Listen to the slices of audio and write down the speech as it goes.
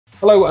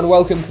Hello and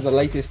welcome to the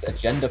latest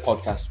Agenda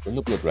podcast from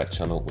the Blood Red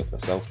channel with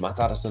myself, Matt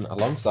Addison,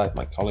 alongside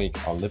my colleague,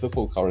 our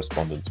Liverpool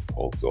correspondent,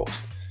 Paul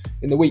Gorst.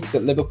 In the week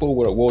that Liverpool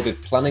were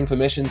awarded planning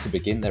permission to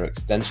begin their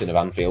extension of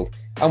Anfield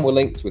and were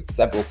linked with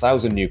several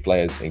thousand new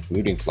players,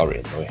 including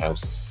Florian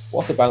Neuhaus,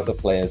 what about the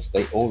players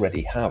they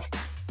already have?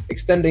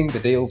 Extending the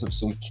deals of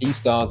some key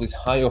stars is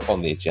high up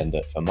on the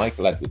agenda for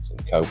Michael Edwards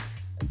and co,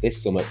 and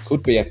this summer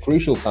could be a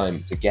crucial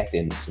time to get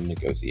in some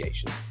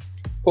negotiations.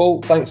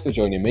 Paul, thanks for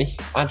joining me.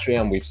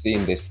 Adrian, we've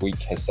seen this week,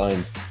 has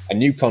signed a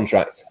new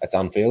contract at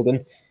Anfield,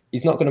 and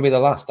he's not going to be the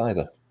last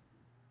either.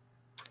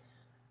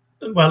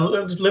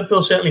 Well,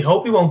 Liverpool certainly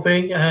hope he won't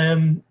be.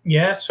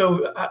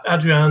 So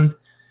Adrian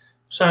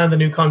signed the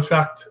new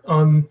contract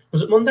on,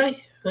 was it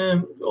Monday?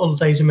 All the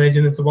days are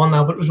merging into one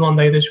now, but it was one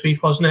day this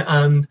week, wasn't it?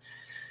 And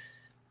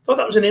I thought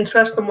that was an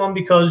interesting one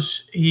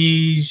because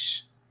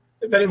he's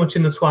very much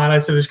in the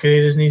twilight of his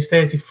career, isn't he? He's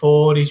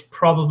 34. He's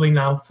probably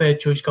now third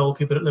choice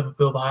goalkeeper at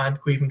Liverpool behind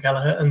Caoimhin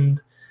Kelleher and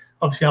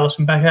obviously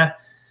Alisson Becker.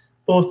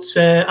 But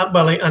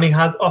and he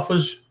had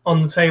offers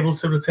on the table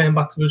to return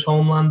back to his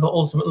homeland, but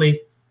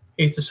ultimately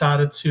he's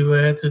decided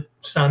to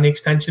sign the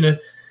extension at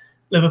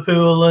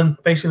Liverpool and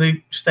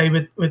basically stay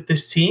with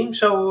this team.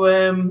 So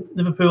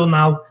Liverpool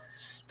now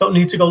don't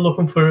need to go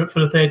looking for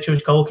a third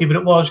choice goalkeeper.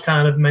 It was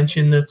kind of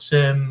mentioned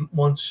that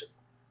once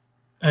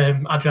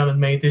Adrian had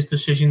made this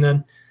decision,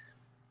 then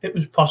it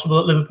was possible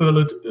that Liverpool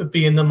would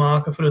be in the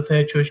market for a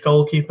third choice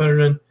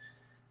goalkeeper,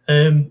 and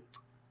the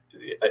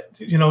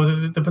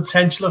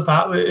potential of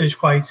that is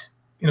quite,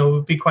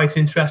 would be quite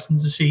interesting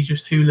to see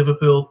just who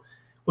Liverpool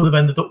would have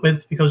ended up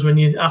with, because when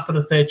you after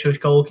the third choice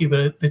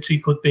goalkeeper, it literally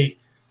could be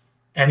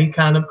any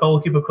kind of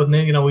goalkeeper, couldn't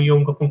it? A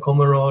young up and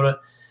comer or an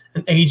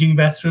aging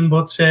veteran,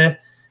 but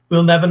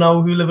we'll never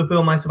know who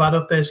Liverpool might have had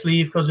up their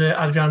sleeve because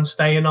Adrian's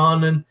staying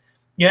on. And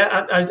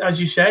yeah, as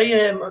you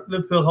say,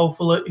 Liverpool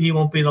hopeful that he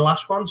won't be the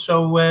last one.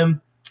 So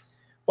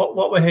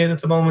what we're hearing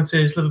at the moment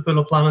is Liverpool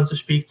are planning to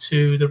speak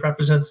to the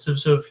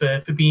representatives of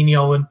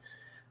Fabinho and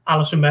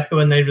Alisson Becker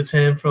when they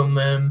return from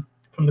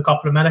the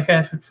Copa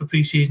America for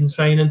pre-season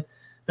training.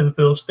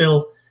 Liverpool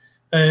still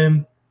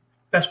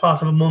best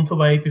part of a month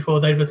away before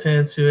they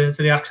return to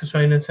the AXA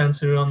training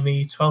centre on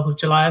the 12th of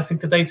July, I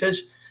think the date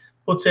is.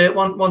 But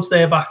once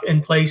they're back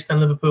in place,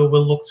 then Liverpool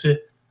will look to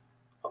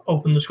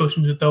open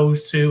discussions with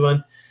those two,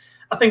 and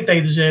I think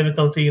they deserve it,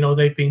 don't they?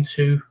 They've been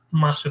two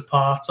massive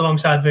parts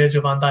alongside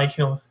Virgil van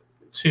Dijk.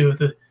 Two of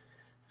the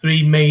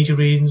three major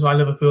reasons why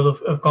Liverpool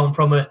have gone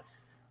from a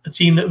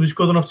team that was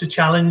good enough to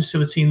challenge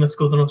to a team that's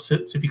good enough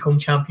to become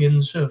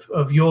champions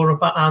of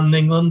Europe and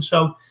England.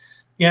 So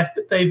yeah,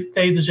 they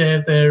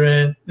deserve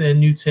their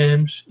new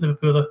terms.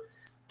 Liverpool are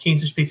keen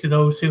to speak to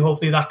those two.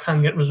 Hopefully that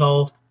can get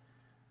resolved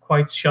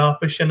quite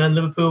sharpish, and then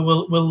Liverpool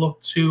will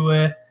look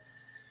to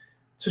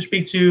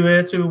speak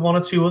to one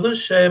or two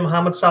others.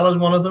 Mohamed Salah is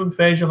one of them.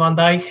 Virgil van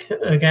Dijk,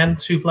 again,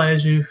 two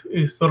players who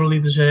thoroughly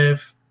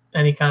deserve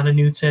any kind of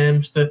new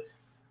terms that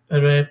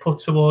are put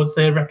towards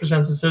their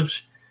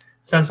representatives.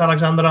 Trent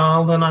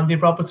Alexander-Arnold and Andy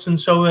Robertson.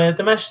 So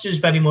the message is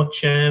very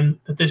much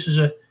that this is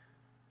a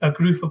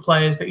group of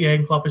players that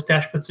Jurgen Klopp is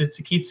desperate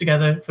to keep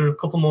together for a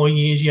couple more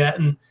years yet,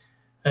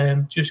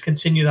 and just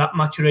continue that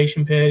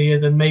maturation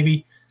period, and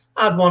maybe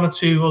add one or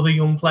two other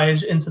young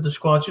players into the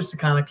squad just to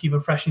kind of keep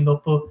it freshened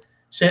up. But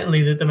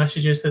certainly the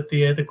message is that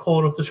the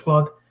core of the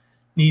squad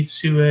needs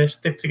to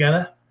stick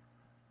together.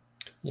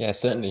 Yeah,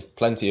 certainly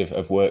plenty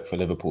of work for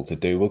Liverpool to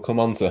do. We'll come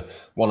on to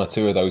one or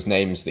two of those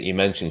names that you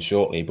mentioned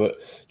shortly. But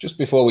just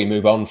before we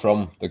move on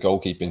from the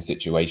goalkeeping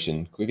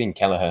situation, Caoimhin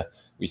Kelleher,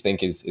 we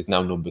think, is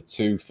now number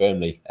 2,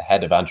 firmly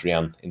ahead of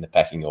Adrian in the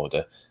pecking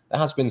order. There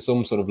has been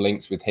some sort of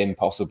links with him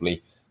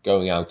possibly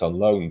going out on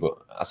loan, but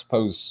I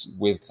suppose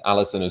with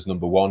Alisson as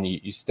number 1,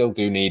 you still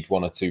do need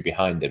one or two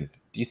behind him.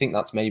 Do you think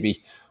that's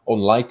maybe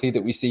unlikely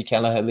that we see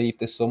Kelleher leave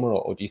this summer,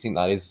 or do you think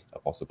that is a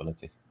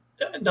possibility?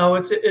 No,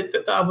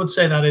 I would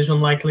say that is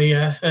unlikely.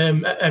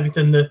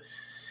 Everything that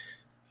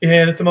you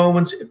hear at the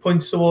moment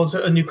points towards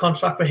a new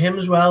contract for him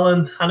as well.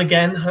 And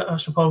again, I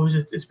suppose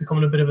it's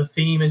becoming a bit of a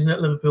theme, isn't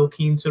it? Liverpool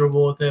keen to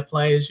reward their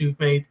players who've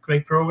made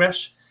great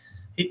progress.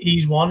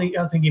 He's one.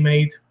 I think he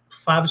made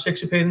 5 or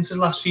 6 appearances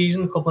last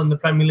season, a couple in the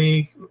Premier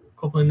League, a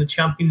couple in the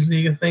Champions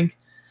League, I think,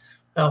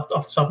 off the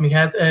top of my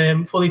head.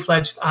 Fully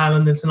fledged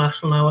Ireland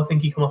international now. I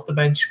think he came off the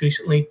bench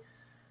recently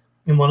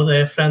in one of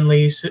their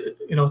friendlies,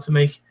 to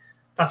make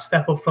that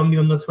step up from the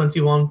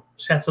under-21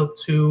 setup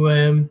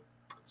to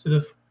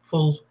the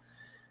full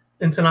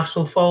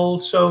international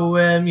fold. So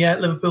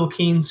Liverpool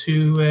keen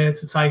to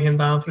tie him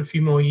down for a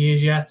few more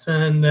years yet,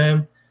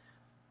 and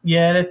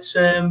it's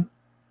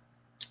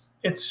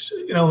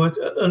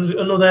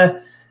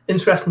another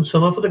interesting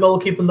summer for the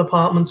goalkeeping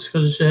department,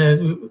 because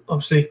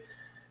obviously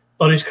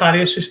Loris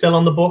Karius is still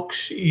on the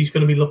books. He's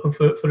going to be looking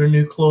for a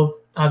new club.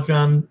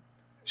 Adrian,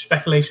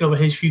 speculation over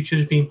his future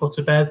is being put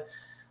to bed.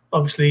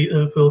 Obviously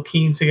Liverpool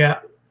keen to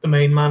get the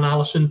main man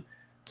Alisson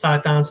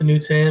tied down to new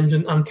terms,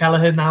 and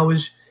Kelleher now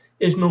is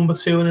number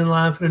 2 and in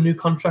line for a new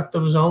contract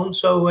of his own.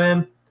 So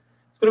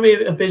it's going to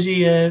be a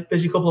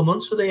busy couple of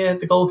months for the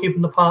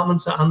goalkeeping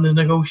department and the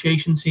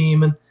negotiation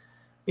team, and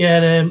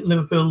yeah,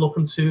 Liverpool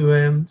looking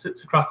to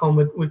crack on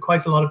with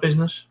quite a lot of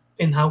business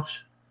in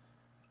house.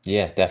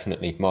 Yeah,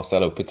 definitely.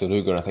 Marcelo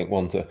Pitaluga, I think,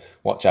 one to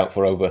watch out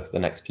for over the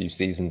next few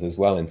seasons as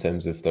well in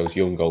terms of those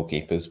young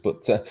goalkeepers.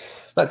 But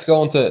let's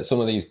go on to some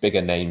of these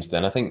bigger names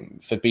then. I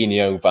think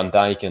Fabinho, Van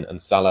Dijk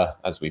and Salah,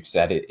 as we've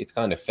said, it's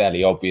kind of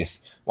fairly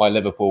obvious why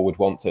Liverpool would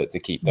want to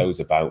keep those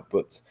about.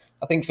 But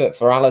I think for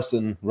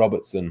Alisson,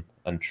 Robertson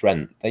and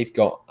Trent, they've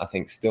got, I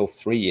think, still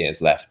 3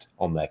 years left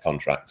on their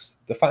contracts.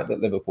 The fact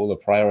that Liverpool are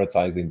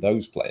prioritising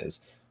those players,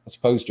 I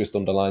suppose, just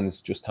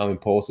underlines just how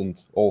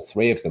important all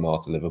three of them are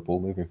to Liverpool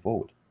moving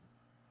forward.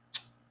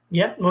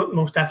 Yeah,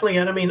 most definitely.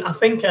 Yeah, I mean, I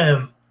think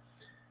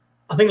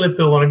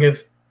Liverpool want to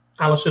give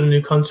Alisson a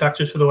new contract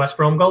just for the West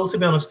Brom goal, to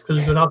be honest,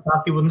 because without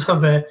that, they wouldn't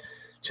have a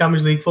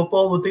Champions League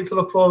football, would they, to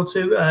look forward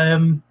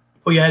to.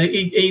 But yeah,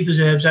 he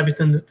deserves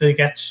everything that he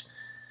gets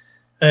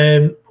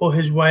put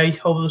his way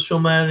over the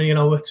summer. You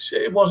know,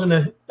 it wasn't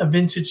a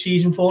vintage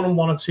season for him.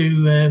 One or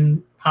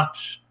two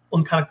perhaps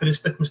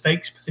uncharacteristic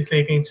mistakes,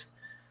 particularly against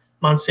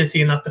Man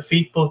City in that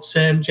defeat, but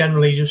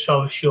generally just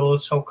so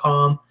assured, so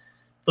calm.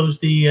 Does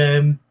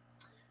the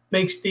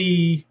makes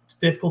the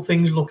difficult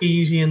things look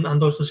easy and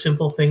does the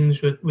simple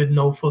things with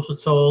no fuss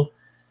at all.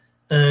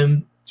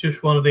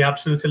 Just one of the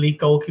absolute elite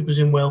goalkeepers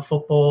in world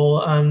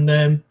football.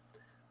 And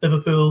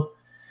Liverpool,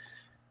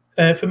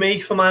 for me,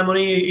 for my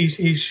money,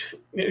 he's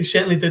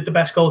certainly the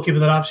best goalkeeper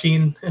that I've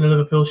seen in a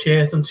Liverpool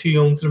shirt. I'm too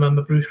young to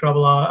remember Bruce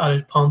Grabble at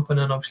his pomp, and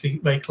then obviously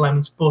Ray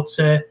Clements. But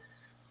it'd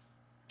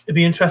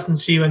be interesting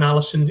to see when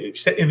Alisson,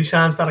 if he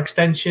signs that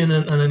extension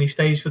and then he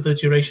stays for the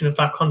duration of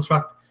that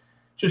contract,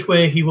 just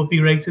where he will be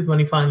rated when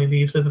he finally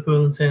leaves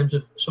Liverpool in terms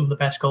of some of the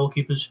best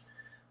goalkeepers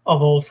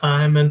of all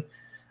time. And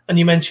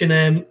you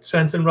mentioned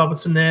Trent and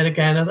Robertson there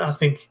again. I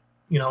think,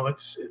 you know,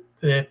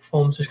 their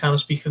performances kind of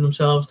speak for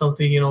themselves, don't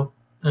they? You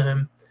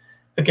know,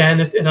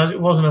 again,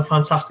 it wasn't a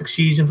fantastic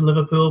season for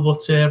Liverpool,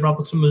 but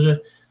Robertson was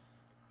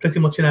pretty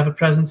much an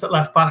ever-present at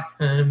left-back.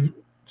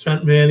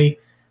 Trent really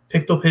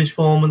picked up his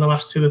form in the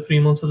last 2 or 3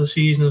 months of the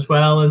season as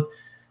well. And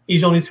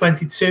he's only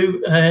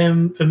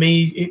 22. For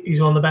me,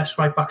 he's one of the best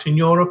right-backs in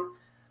Europe,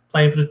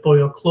 playing for his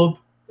boyhood club.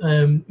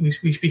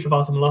 We speak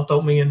about him a lot,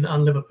 don't we, and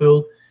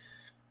Liverpool.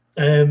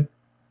 You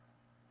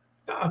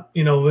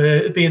know,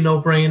 it'd be a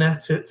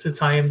no-brainer to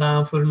tie him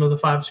down for another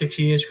 5 or 6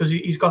 years, because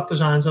he's got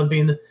designs on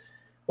being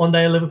one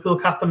day a Liverpool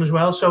captain as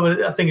well.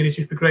 So I think it'd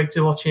just be great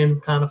to watch him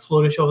kind of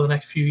flourish over the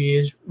next few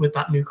years with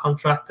that new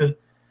contract, and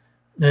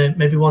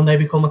maybe one day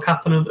become a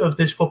captain of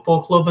this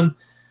football club. And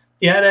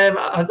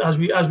yeah, as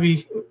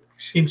we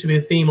seem to be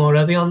a theme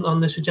already on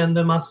this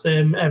agenda, Matt,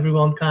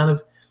 everyone kind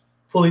of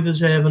fully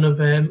deserving of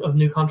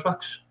new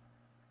contracts.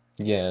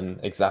 Yeah, and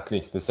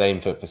exactly the same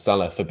for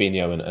Salah,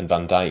 Fabinho and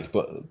Van Dijk,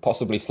 but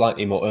possibly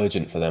slightly more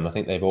urgent for them. I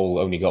think they've all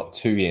only got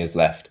 2 years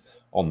left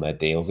on their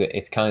deals.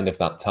 It's kind of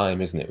that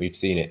time, isn't it? We've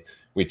seen it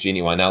with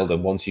Gini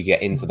Wijnaldum. Once you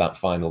get into that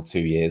final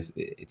 2 years,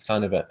 it's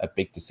kind of a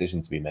big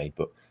decision to be made.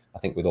 But I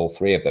think with all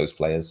three of those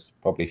players,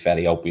 probably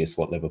fairly obvious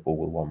what Liverpool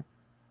will want.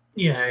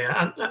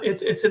 Yeah. And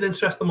it's an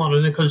interesting one,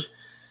 isn't it? Because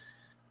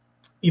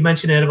you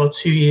mentioned there about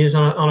 2 years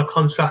on a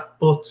contract,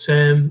 but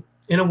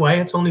in a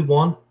way, it's only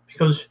one,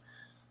 because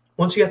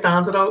once you get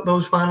down to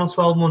those final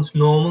 12 months,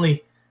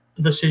 normally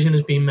the decision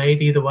has been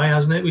made either way,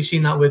 hasn't it? We've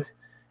seen that with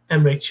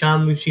Emre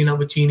Can, we've seen that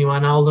with Gini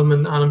Wijnaldum,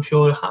 and I'm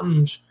sure it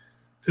happens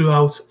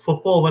throughout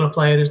football when a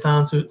player is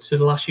down to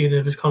the last year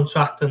of his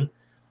contract and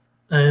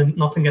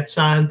nothing gets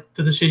signed.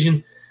 The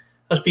decision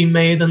has been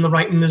made and the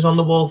writing is on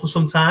the wall for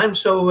some time.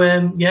 So,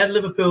 yeah,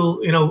 Liverpool,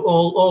 you know,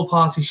 all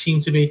parties seem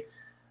to be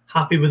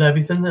happy with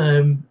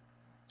everything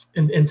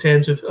in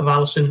terms of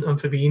Alisson and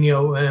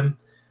Fabinho.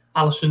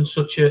 Alisson's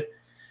such a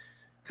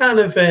kind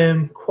of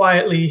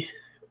quietly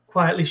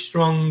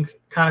strong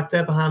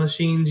character behind the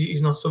scenes.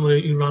 He's not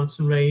someone who rants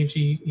and raves.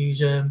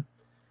 His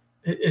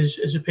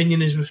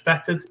opinion is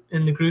respected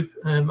in the group.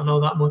 I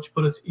know that much,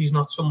 but he's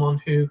not someone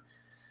who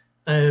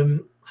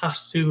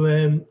has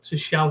to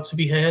shout to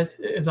be heard,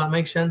 if that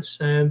makes sense.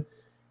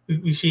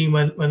 We've seen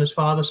when his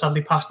father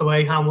sadly passed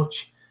away how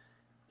much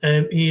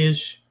he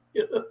is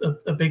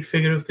a big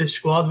figure of this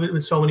squad,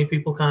 with so many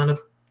people kind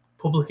of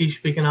publicly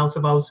speaking out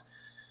about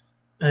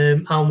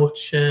how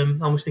much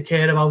they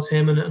care about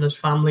him and his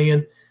family,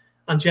 and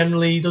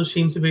generally he does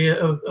seem to be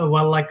a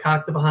well-liked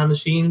character behind the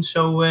scenes.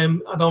 So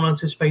I don't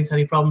anticipate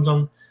any problems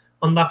on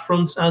that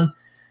front.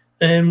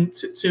 And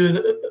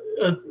to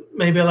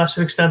maybe a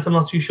lesser extent, I'm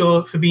not too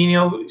sure,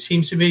 Fabinho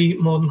seems to be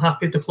more than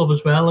happy at the club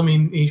as well. I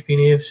mean, he's been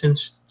here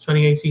since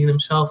 2018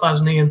 himself,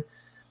 hasn't he? And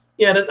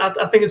yeah,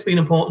 I think it's been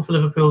important for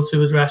Liverpool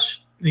to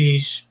address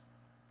these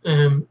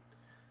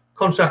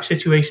contract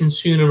situations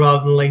sooner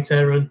rather than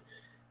later. And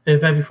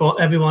if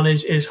everyone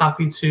is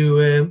happy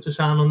to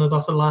sign on the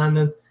dotted line,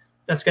 then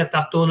let's get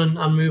that done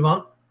and move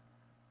on.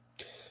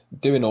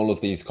 Doing all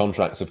of these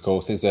contracts, of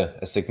course, is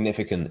a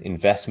significant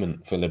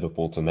investment for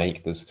Liverpool to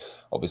make. There's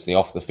obviously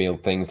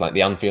off-the-field things like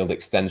the Anfield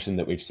extension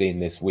that we've seen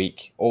this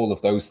week. All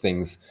of those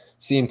things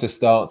seem to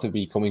start to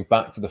be coming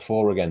back to the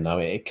fore again now.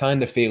 It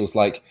kind of feels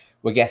like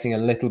we're getting a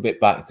little bit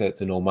back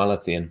to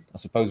normality. And I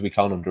suppose we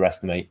can't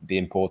underestimate the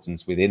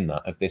importance within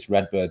that of this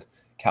RedBird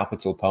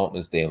Capital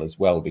Partners deal as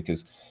well,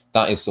 because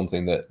that is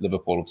something that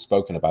Liverpool have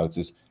spoken about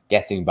as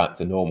getting back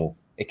to normal.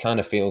 It kind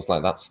of feels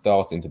like that's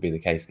starting to be the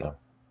case now.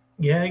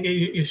 Yeah,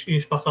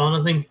 you're spot on.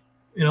 I think,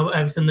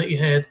 everything that you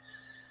heard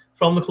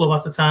from the club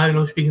at the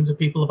time, speaking to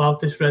people about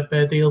this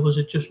RedBird deal, was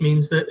it just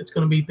means that it's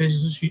going to be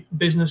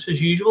business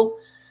as usual.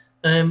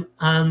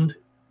 And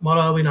what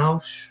are we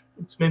now?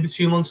 It's maybe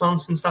 2 months on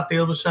since that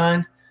deal was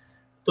signed.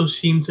 It does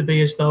seem to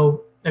be as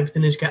though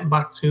everything is getting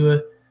back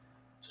to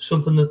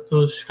something that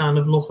does kind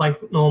of look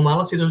like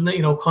normality, doesn't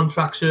it?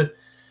 Contracts are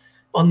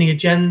on the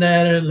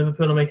agenda.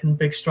 Liverpool are making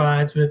big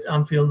strides with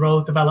Anfield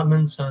Road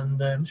developments.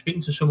 And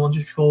speaking to someone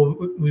just before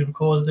we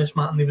recorded this,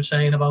 Matt, and they were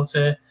saying about,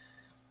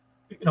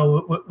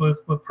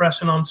 we're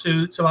pressing on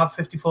to have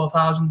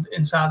 54,000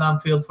 inside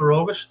Anfield for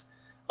August.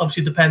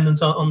 Obviously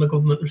dependent on the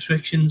government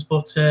restrictions,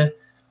 but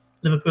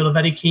Liverpool are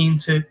very keen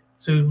to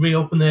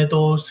reopen their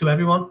doors to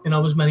everyone,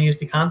 as many as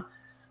they can.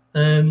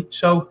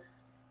 So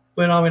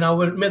where are we now?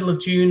 We're middle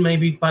of June.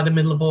 Maybe by the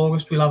middle of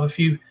August, we'll have a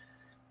few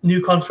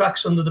new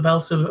contracts under the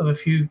belt of a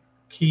few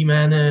key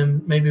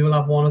men. Maybe we'll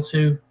have 1 or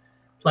 2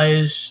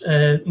 players,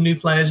 new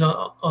players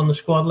on the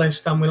squad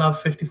list, and we'll have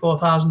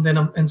 54,000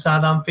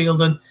 inside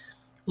Anfield, and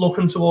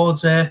looking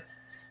towards a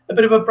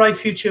bit of a bright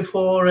future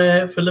for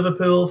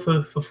Liverpool,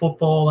 for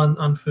football,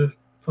 and for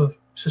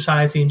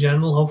society in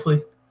general,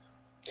 hopefully.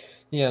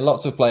 Yeah,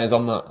 lots of players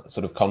on that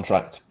sort of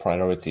contract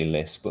priority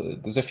list,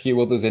 but there's a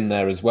few others in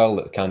there as well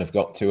that kind of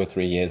got 2 or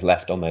 3 years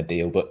left on their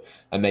deal, but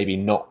are maybe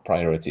not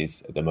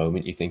priorities at the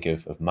moment. You think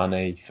of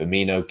Mane,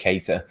 Firmino,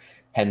 Keita,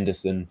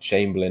 Henderson,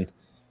 Chamberlain.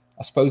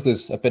 I suppose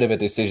there's a bit of a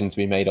decision to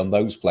be made on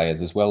those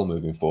players as well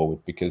moving forward,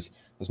 because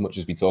as much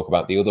as we talk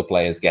about the other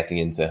players getting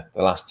into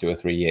the last 2 or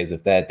 3 years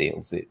of their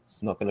deals,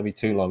 it's not going to be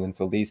too long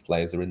until these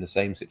players are in the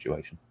same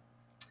situation.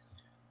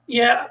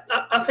 Yeah,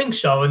 I think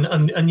so.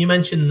 And you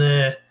mentioned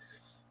the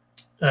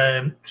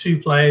 2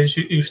 players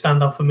who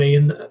stand out for me,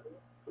 and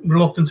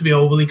reluctant to be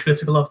overly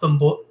critical of them,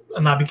 but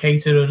Naby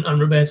Keita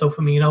and Roberto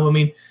Firmino. I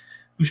mean,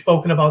 we've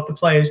spoken about the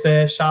players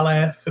there: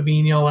 Salah,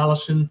 Fabinho,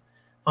 Alisson,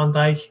 Van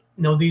Dijk.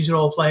 These are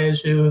all players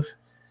who have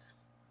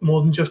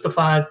more than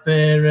justified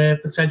their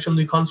potential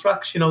new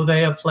contracts.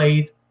 They have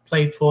played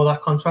for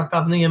that contract,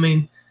 haven't they? I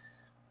mean,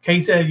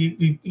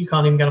 Keita, you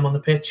can't even get him on the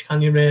pitch,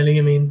 can you, really?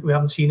 I mean, we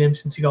haven't seen him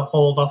since he got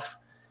hauled off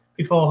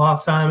before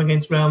half-time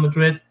against Real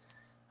Madrid.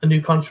 A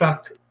new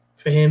contract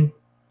for him,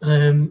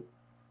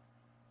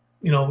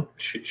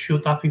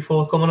 should that be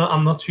forthcoming?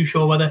 I'm not too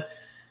sure whether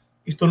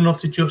he's done enough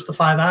to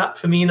justify that.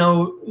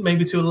 Firmino,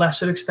 maybe to a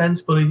lesser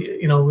extent, but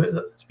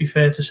to be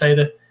fair to say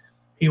that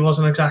he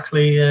wasn't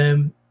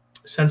exactly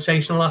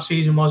sensational last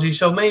season, was he?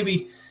 So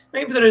maybe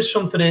there is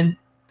something in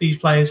these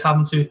players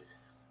having to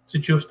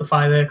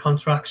justify their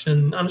contracts,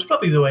 and it's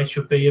probably the way it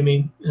should be. I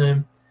mean,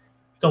 don't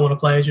want a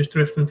player just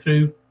drifting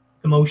through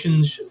the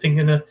motions,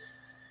 thinking that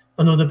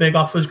another big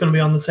offer is going to be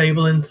on the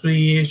table in 3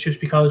 years just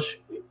because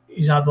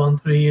he's had one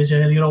 3 years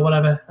earlier or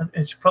whatever.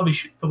 It's probably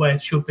the way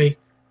it should be,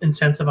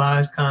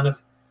 incentivised, kind of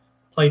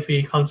play for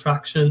your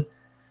contracts.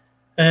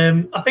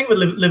 And I think with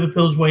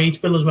Liverpool's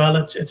wage bill as well,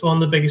 it's one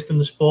of the biggest in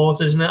the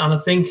sport, isn't it? And I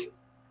think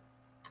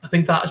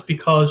that is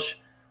because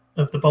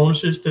of the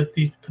bonuses that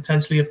they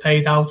potentially have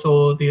paid out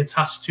or they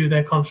attach to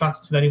their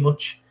contracts very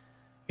much.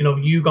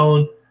 You go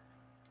and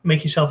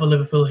make yourself a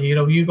Liverpool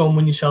hero, you go and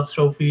win yourself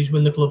trophies,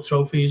 win the club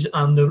trophies,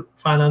 and the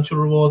financial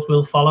rewards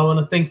will follow. And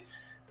I think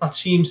that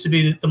seems to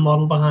be the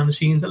model behind the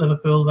scenes at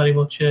Liverpool very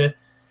much. We're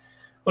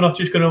not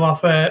just going to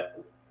offer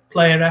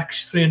player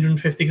X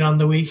 350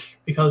 grand a week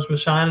because we're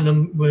signing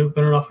him. We're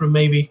going to offer him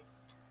maybe,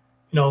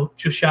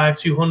 just shy of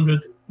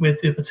 200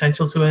 with the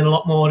potential to earn a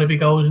lot more if he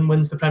goes and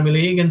wins the Premier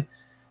League. And,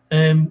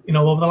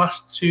 over the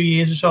last 2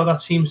 years or so,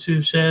 that seems to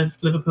have served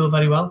Liverpool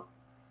very well.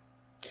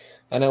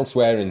 And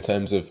elsewhere, in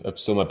terms of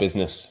summer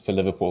business for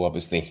Liverpool,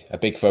 obviously a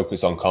big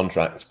focus on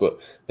contracts, but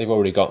they've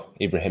already got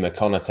Ibrahima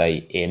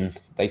Konate in.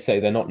 They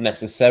say they're not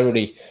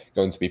necessarily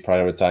going to be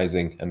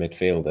prioritising a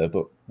midfielder,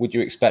 but would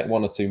you expect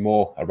 1 or 2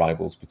 more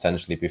arrivals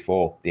potentially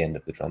before the end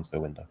of the transfer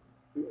window?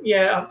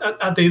 Yeah,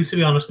 I do, to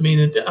be honest. I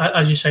mean,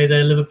 as you say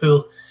there,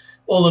 Liverpool,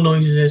 all the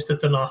noises is that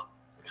they're not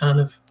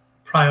kind of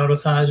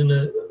prioritising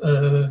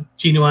a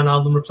genuine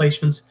album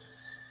replacement.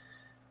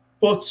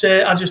 But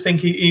I just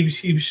think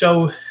he was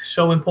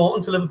so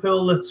important to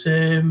Liverpool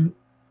that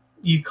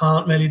you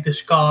can't really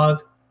discard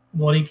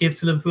what he gave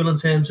to Liverpool in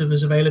terms of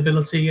his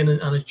availability and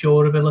his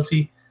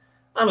durability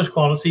and his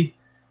quality.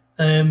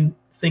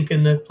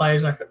 Thinking that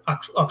players like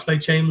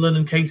Oxlade-Chamberlain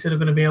and Keita are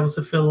going to be able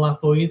to fill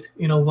that void.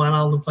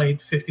 Wijnaldum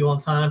played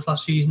 51 times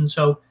last season,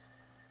 so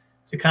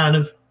to kind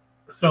of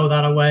throw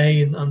that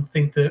away and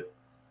think that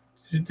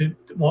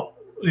what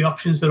the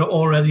options that are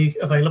already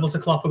available to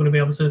Klopp are going to be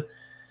able to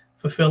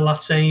fulfill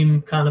that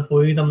same kind of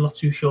void, I'm not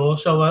too sure.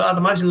 So I'd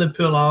imagine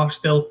Liverpool are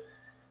still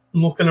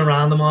looking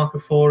around the market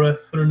for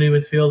a new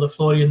midfielder.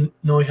 Florian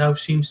Neuhaus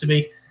seems to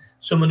be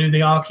someone who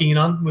they are keen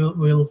on.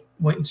 We'll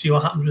wait and see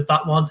what happens with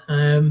that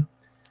one.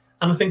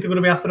 And I think they're going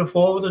to be after a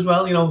forward as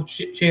well. You know,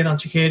 Xherdan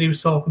Shaqiri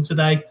was talking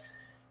today, you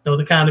know,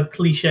 the kind of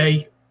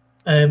cliche,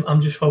 I'm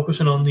just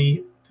focusing on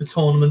the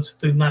tournament,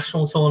 the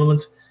national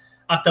tournament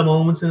at the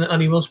moment,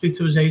 and he will speak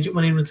to his agent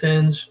when he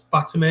returns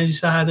back to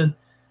Merseyside.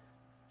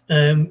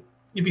 And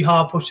you'd be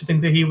hard pushed to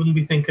think that he wouldn't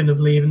be thinking of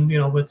leaving, you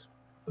know, with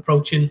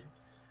approaching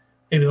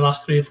maybe the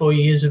last 3 or 4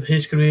 years of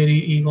his career.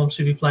 He wants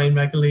to be playing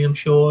regularly, I'm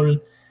sure.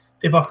 And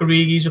Divock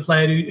Origi's a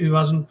player who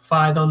hasn't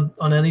fired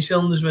on any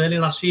cylinders really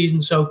last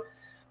season. So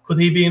could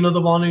he be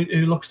another one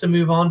who looks to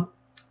move on?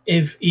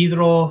 If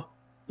either or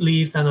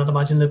leave, then I'd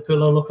imagine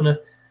Liverpool are looking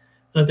at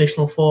an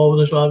additional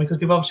forward as well, because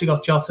they've obviously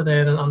got Jota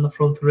there and the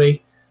front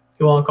three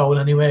who aren't going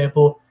anywhere.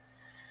 But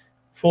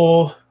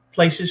for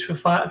places for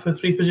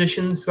 3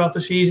 positions throughout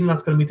the season,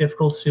 that's going to be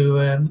difficult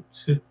to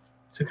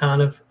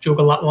kind of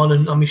juggle that one.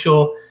 And I'm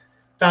sure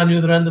down the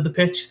other end of the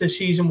pitch this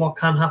season, what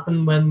can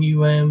happen when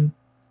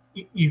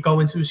you go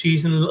into a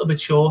season a little bit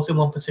short in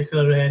one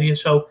particular area.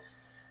 So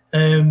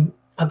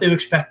I do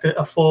expect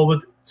a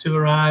forward to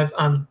arrive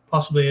and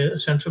possibly a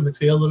central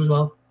midfielder as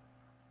well.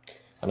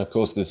 And of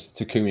course, there's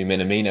Takumi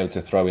Minamino to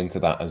throw into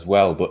that as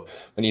well. But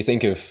when you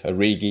think of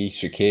Origi,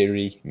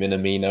 Shaqiri,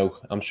 Minamino,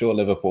 I'm sure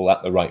Liverpool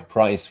at the right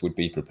price would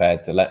be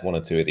prepared to let 1 or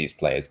 2 of these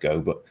players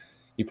go. But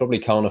you probably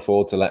can't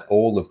afford to let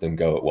all of them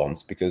go at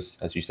once because,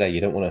 as you say,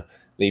 you don't want to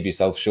leave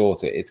yourself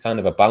short. It's kind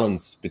of a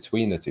balance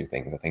between the two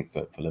things, I think,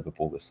 for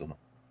Liverpool this summer.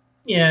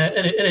 Yeah,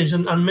 it is.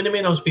 And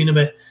Minamino's been a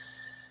bit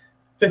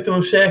victim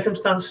of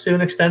circumstance to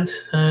an extent.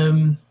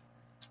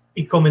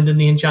 He come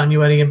in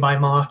January, and by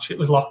March it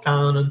was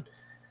lockdown, and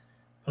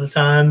by the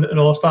time it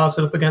all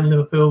started up again,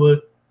 Liverpool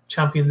were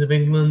champions of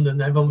England,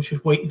 and everyone was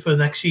just waiting for the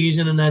next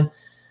season. And then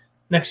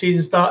next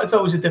season started. It's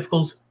always a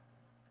difficult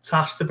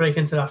task to break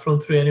into that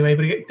front three anyway,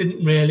 but he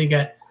didn't really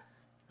get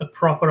a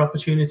proper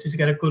opportunity to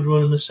get a good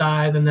run on the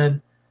side. And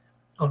then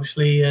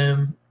obviously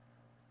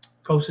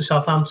goes to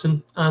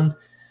Southampton, and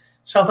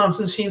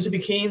Southampton seems to be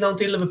keen, don't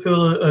they?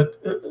 Liverpool are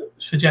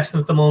suggesting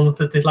at the moment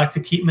that they'd like to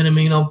keep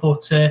Minamino,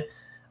 but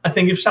I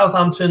think if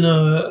Southampton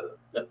are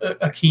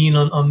keen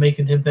on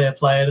making him their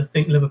player, I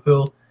think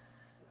Liverpool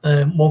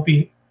won't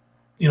be,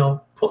 you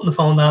know, putting the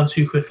phone down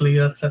too quickly.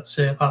 Let's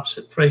perhaps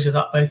phrase it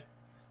that way.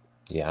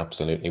 Yeah,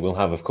 absolutely. We'll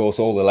have, of course,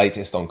 all the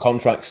latest on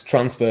contracts,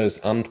 transfers,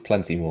 and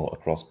plenty more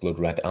across Blood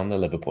Red and the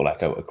Liverpool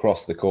Echo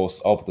across the course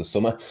of the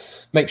summer.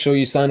 Make sure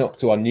you sign up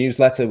to our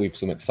newsletter. We've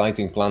some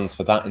exciting plans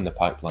for that in the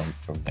pipeline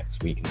from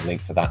next week, and the link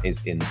for that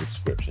is in the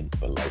description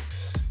below.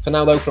 For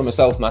now, though, from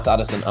myself, Matt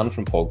Addison, and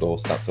from Paul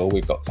Gorst, that's all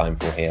we've got time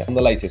for here on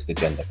the latest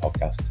Agenda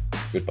podcast.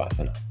 Goodbye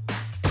for now.